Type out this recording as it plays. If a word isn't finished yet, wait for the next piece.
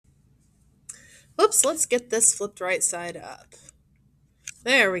Oops, let's get this flipped right side up.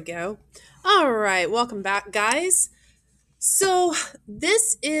 There we go. All right, welcome back, guys. So,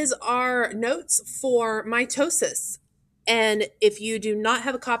 this is our notes for mitosis. And if you do not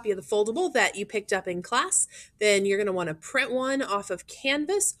have a copy of the foldable that you picked up in class, then you're going to want to print one off of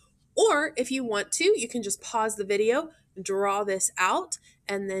Canvas. Or if you want to, you can just pause the video, draw this out,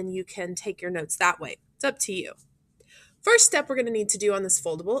 and then you can take your notes that way. It's up to you. First step we're going to need to do on this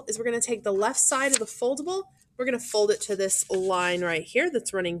foldable is we're going to take the left side of the foldable. We're going to fold it to this line right here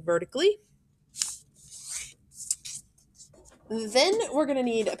that's running vertically. Then we're going to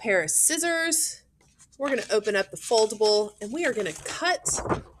need a pair of scissors. We're going to open up the foldable and we are going to cut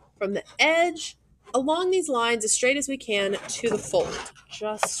from the edge along these lines as straight as we can to the fold,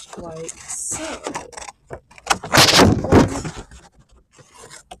 just like so.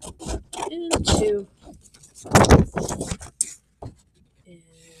 One and two. And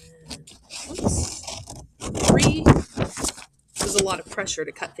oops, three. There's a lot of pressure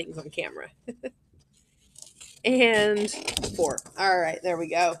to cut things on camera. And four. All right, there we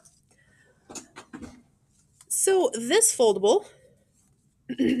go. So this foldable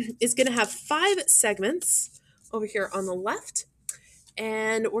is going to have 5 segments over here on the left,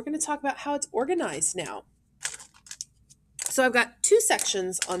 and we're going to talk about how it's organized now. So I've got 2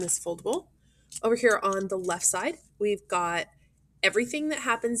 sections on this foldable. Over here on the left side, we've got everything that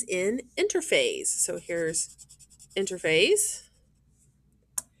happens in interphase. So here's interphase.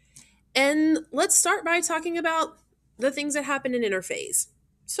 And let's start by talking about the things that happen in interphase.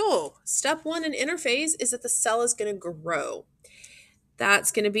 So step 1 in interphase is that the cell is going to grow.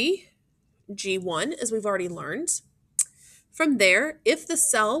 That's going to be G1, as we've already learned. From there, if the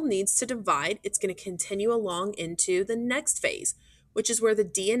cell needs to divide, it's going to continue along into the next phase, which is where the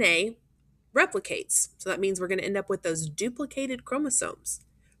DNA replicates. So that means we're going to end up with those duplicated chromosomes.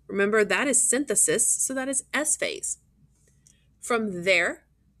 Remember, that is synthesis, so that is S phase. From there,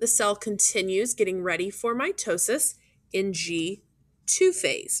 the cell continues getting ready for mitosis in G2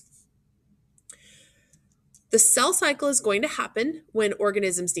 phase. The cell cycle is going to happen when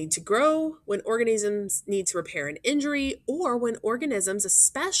organisms need to grow, when organisms need to repair an injury, or when organisms,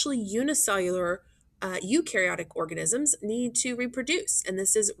 especially unicellular eukaryotic organisms, need to reproduce. And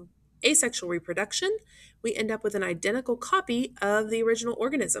this is asexual reproduction. We end up with an identical copy of the original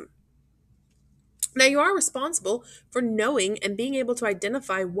organism. Now, you are responsible for knowing and being able to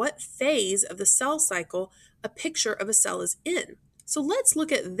identify what phase of the cell cycle a picture of a cell is in. So let's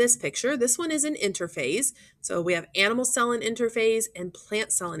look at this picture. This one is in interphase. So we have animal cell in interphase and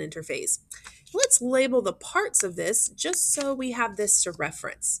plant cell in interphase. Let's label the parts of this just so we have this to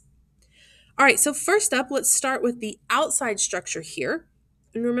reference. All right, so first up, let's start with the outside structure here.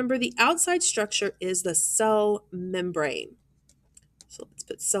 And remember, the outside structure is the cell membrane. So let's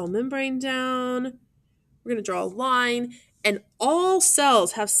put cell membrane down. We're going to draw a line, and all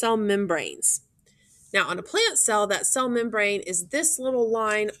cells have cell membranes. Now, on a plant cell, that cell membrane is this little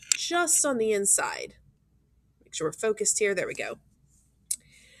line just on the inside. Make sure we're focused here. There we go.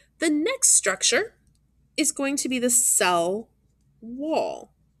 The next structure is going to be the cell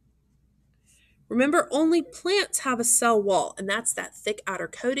wall. Remember, only plants have a cell wall, and that's that thick outer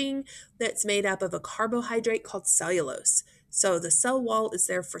coating that's made up of a carbohydrate called cellulose. So the cell wall is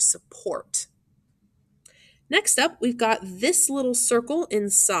there for support. Next up, we've got this little circle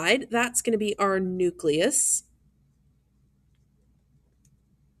inside. That's going to be our nucleus.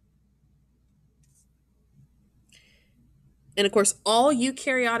 And of course, all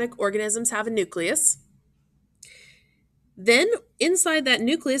eukaryotic organisms have a nucleus. Then inside that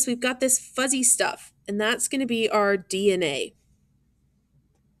nucleus, we've got this fuzzy stuff, and that's going to be our DNA.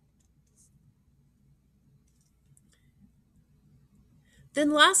 Then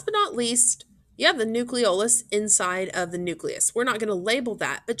last but not least, you have the nucleolus inside of the nucleus. We're not going to label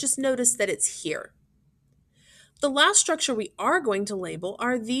that, but just notice that it's here. The last structure we are going to label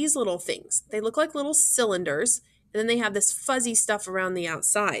are these little things. They look like little cylinders, and then they have this fuzzy stuff around the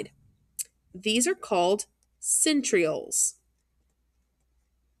outside. These are called centrioles.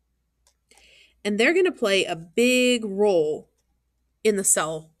 And they're going to play a big role in the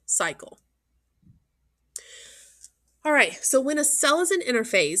cell cycle. All right, so when a cell is in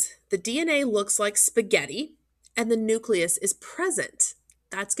interphase, the DNA looks like spaghetti and the nucleus is present.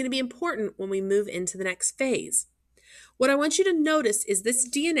 That's going to be important when we move into the next phase. What I want you to notice is this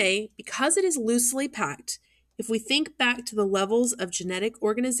DNA, because it is loosely packed, if we think back to the levels of genetic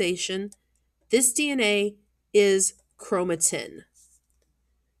organization, this DNA is chromatin.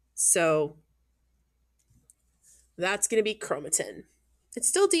 So that's going to be chromatin. It's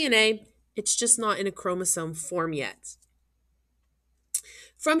still DNA, it's just not in a chromosome form yet.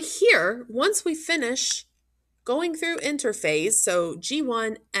 From here, once we finish going through interphase, so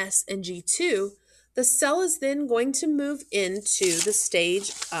G1, S, and G2, the cell is then going to move into the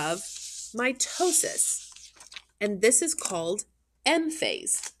stage of mitosis. And this is called M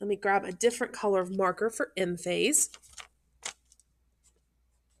phase. Let me grab a different color of marker for M phase.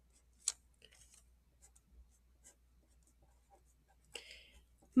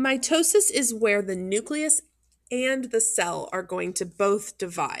 Mitosis is where the nucleus and the cell are going to both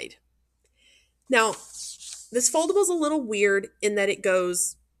divide. Now, this foldable is a little weird in that it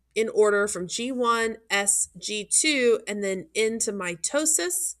goes in order from G1, S, G2, and then into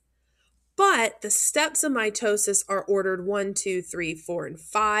mitosis. But the steps of mitosis are ordered 1, 2, 3, 4, and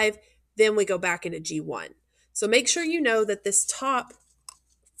 5. Then we go back into G1. So make sure you know that this top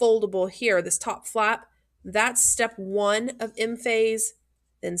foldable here, this top flap, that's step 1 of M phase,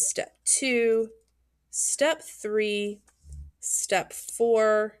 then step 2, step 3, step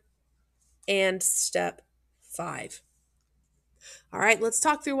 4, and step 5. All right, let's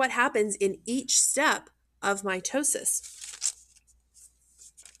talk through what happens in each step of mitosis.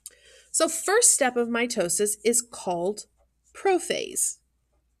 So first step of mitosis is called prophase.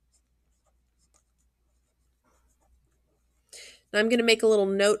 Now I'm going to make a little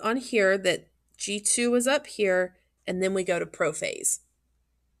note on here that G2 is up here, and then we go to prophase.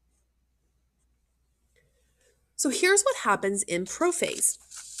 So here's what happens in prophase.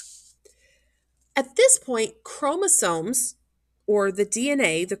 At this point, chromosomes, or the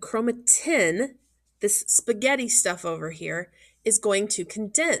DNA, the chromatin, this spaghetti stuff over here, is going to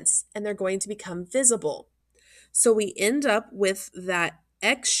condense and they're going to become visible. So we end up with that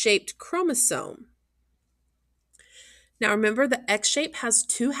X-shaped chromosome. Now remember, the X shape has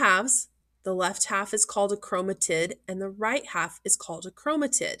two halves. The left half is called a chromatid and the right half is called a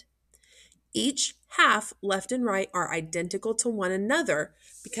chromatid. Each half, left and right, are identical to one another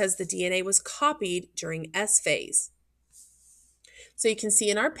because the DNA was copied during S phase. So you can see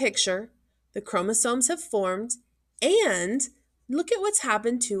in our picture, the chromosomes have formed, and look at what's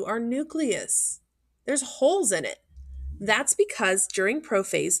happened to our nucleus. There's holes in it. That's because during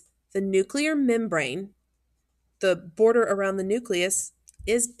prophase, the nuclear membrane, the border around the nucleus,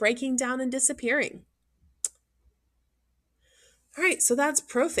 is breaking down and disappearing. All right, so that's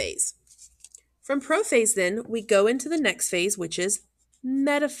prophase. From prophase, then, we go into the next phase, which is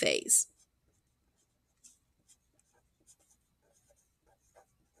metaphase.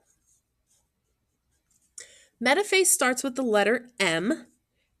 Metaphase starts with the letter M,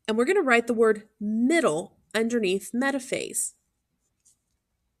 and we're going to write the word middle underneath metaphase.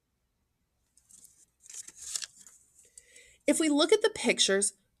 If we look at the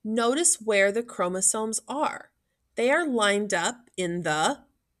pictures, notice where the chromosomes are. They are lined up in the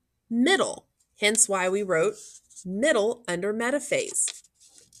middle, hence why we wrote middle under metaphase.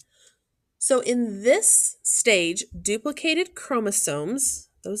 So in this stage, duplicated chromosomes,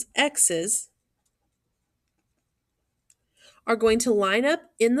 those X's, are going to line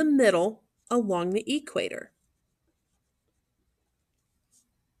up in the middle along the equator.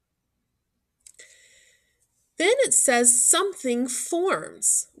 Then it says something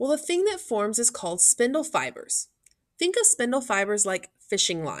forms. Well, the thing that forms is called spindle fibers. Think of spindle fibers like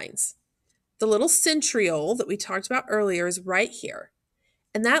fishing lines. The little centriole that we talked about earlier is right here.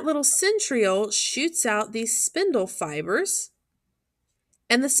 And that little centriole shoots out these spindle fibers.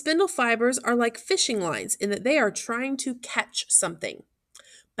 And the spindle fibers are like fishing lines in that they are trying to catch something.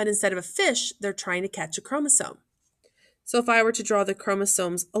 But instead of a fish, they're trying to catch a chromosome. So if I were to draw the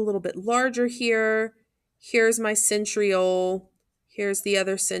chromosomes a little bit larger here, here's my centriole, here's the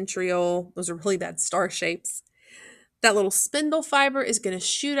other centriole. Those are really bad star shapes. That little spindle fiber is going to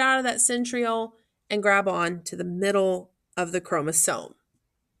shoot out of that centriole and grab on to the middle of the chromosome.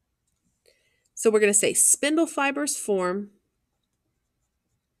 So we're going to say spindle fibers form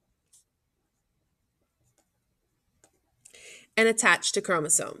and attach to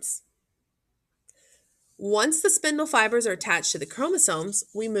chromosomes. Once the spindle fibers are attached to the chromosomes,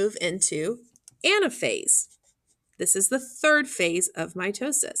 we move into anaphase. This is the third phase of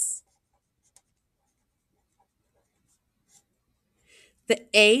mitosis. The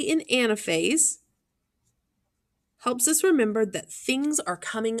A in anaphase helps us remember that things are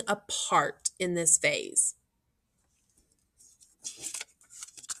coming apart in this phase.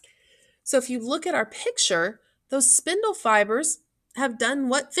 So if you look at our picture, those spindle fibers have done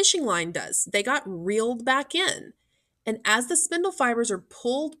what fishing line does. They got reeled back in. And as the spindle fibers are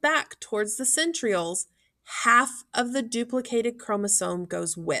pulled back towards the centrioles, half of the duplicated chromosome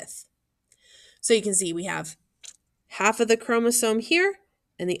goes with. So you can see we have half of the chromosome here,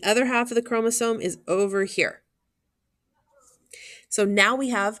 and the other half of the chromosome is over here. So now we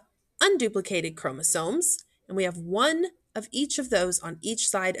have unduplicated chromosomes, and we have one of each of those on each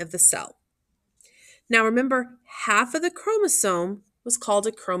side of the cell. Now remember, half of the chromosome was called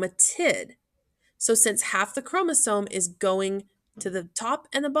a chromatid. So since half the chromosome is going to the top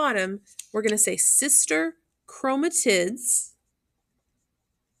and the bottom, we're going to say sister chromatids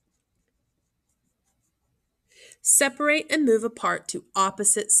separate and move apart to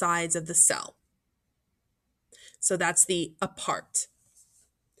opposite sides of the cell. So that's the apart.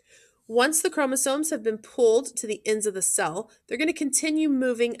 Once the chromosomes have been pulled to the ends of the cell, they're going to continue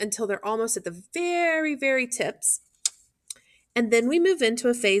moving until they're almost at the very, very tips. And then we move into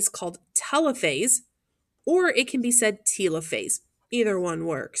a phase called telophase, or it can be said telophase. Either one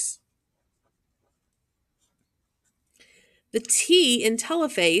works. The T in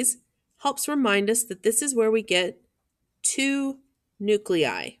telophase helps remind us that this is where we get two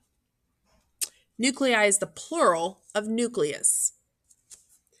nuclei. Nuclei is the plural of nucleus.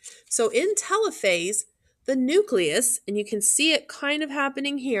 So in telophase, the nucleus, and you can see it kind of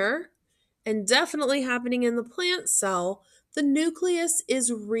happening here, and definitely happening in the plant cell, the nucleus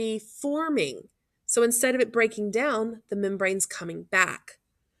is reforming. So instead of it breaking down, the membrane's coming back.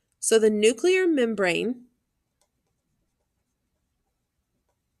 So the nuclear membrane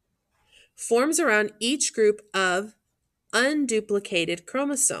forms around each group of unduplicated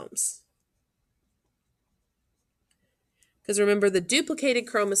chromosomes. Because remember, the duplicated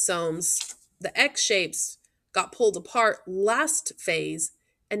chromosomes, the X shapes, got pulled apart last phase,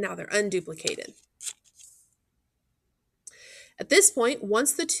 and now they're unduplicated. At this point,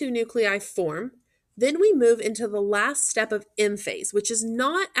 once the two nuclei form, then we move into the last step of M phase, which is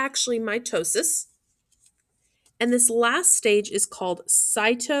not actually mitosis. And this last stage is called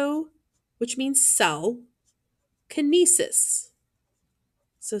which means cell, kinesis.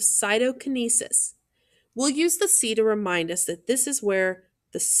 So cytokinesis. We'll use the C to remind us that this is where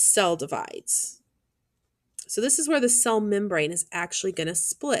the cell divides. So this is where the cell membrane is actually going to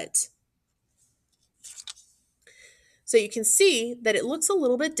split. So you can see that it looks a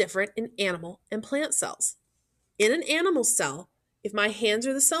little bit different in animal and plant cells. In an animal cell, if my hands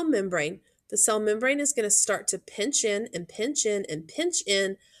are the cell membrane is going to start to pinch in and pinch in and pinch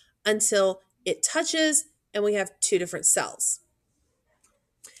in until it touches and we have two different cells.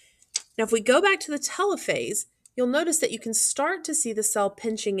 Now, if we go back to the telophase, you'll notice that you can start to see the cell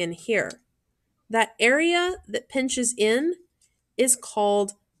pinching in here. That area that pinches in is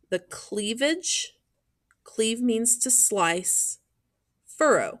called the cleavage. Cleave means to slice.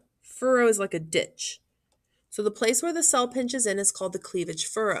 Furrow. Furrow is like a ditch. So the place where the cell pinches in is called the cleavage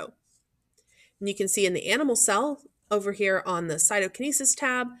furrow. And you can see in the animal cell over here on the cytokinesis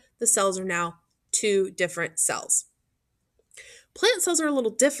tab, the cells are now two different cells. Plant cells are a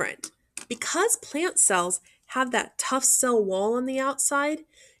little different. Because plant cells have that tough cell wall on the outside,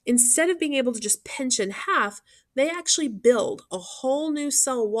 instead of being able to just pinch in half, they actually build a whole new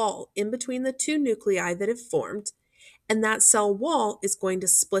cell wall in between the two nuclei that have formed, and that cell wall is going to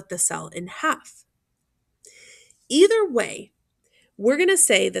split the cell in half. Either way, we're going to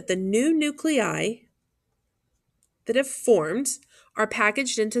say that the new nuclei that have formed are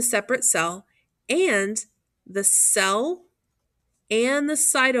packaged into separate cell, and the cell and the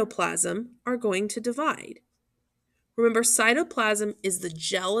cytoplasm are going to divide. Remember, cytoplasm is the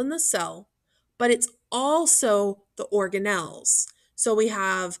gel in the cell, but it's also the organelles. So we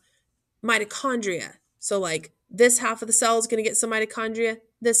have mitochondria. So like this half of the cell is going to get some mitochondria,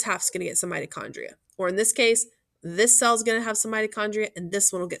 this half's going to get some mitochondria. Or in this case, this cell is going to have some mitochondria and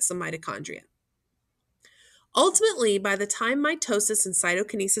this one will get some mitochondria. Ultimately, by the time mitosis and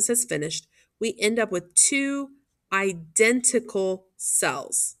cytokinesis has finished, we end up with two identical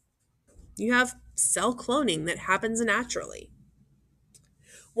cells. You have cell cloning that happens naturally.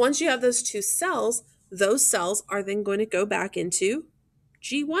 Once you have those two cells, those cells are then going to go back into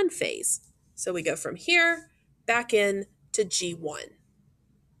G1 phase. So we go from here back in to G1.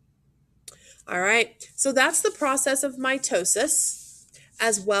 All right, so that's the process of mitosis,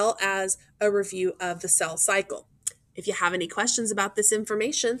 as well as a review of the cell cycle. If you have any questions about this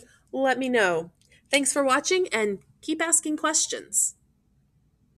information, let me know. Thanks for watching and keep asking questions.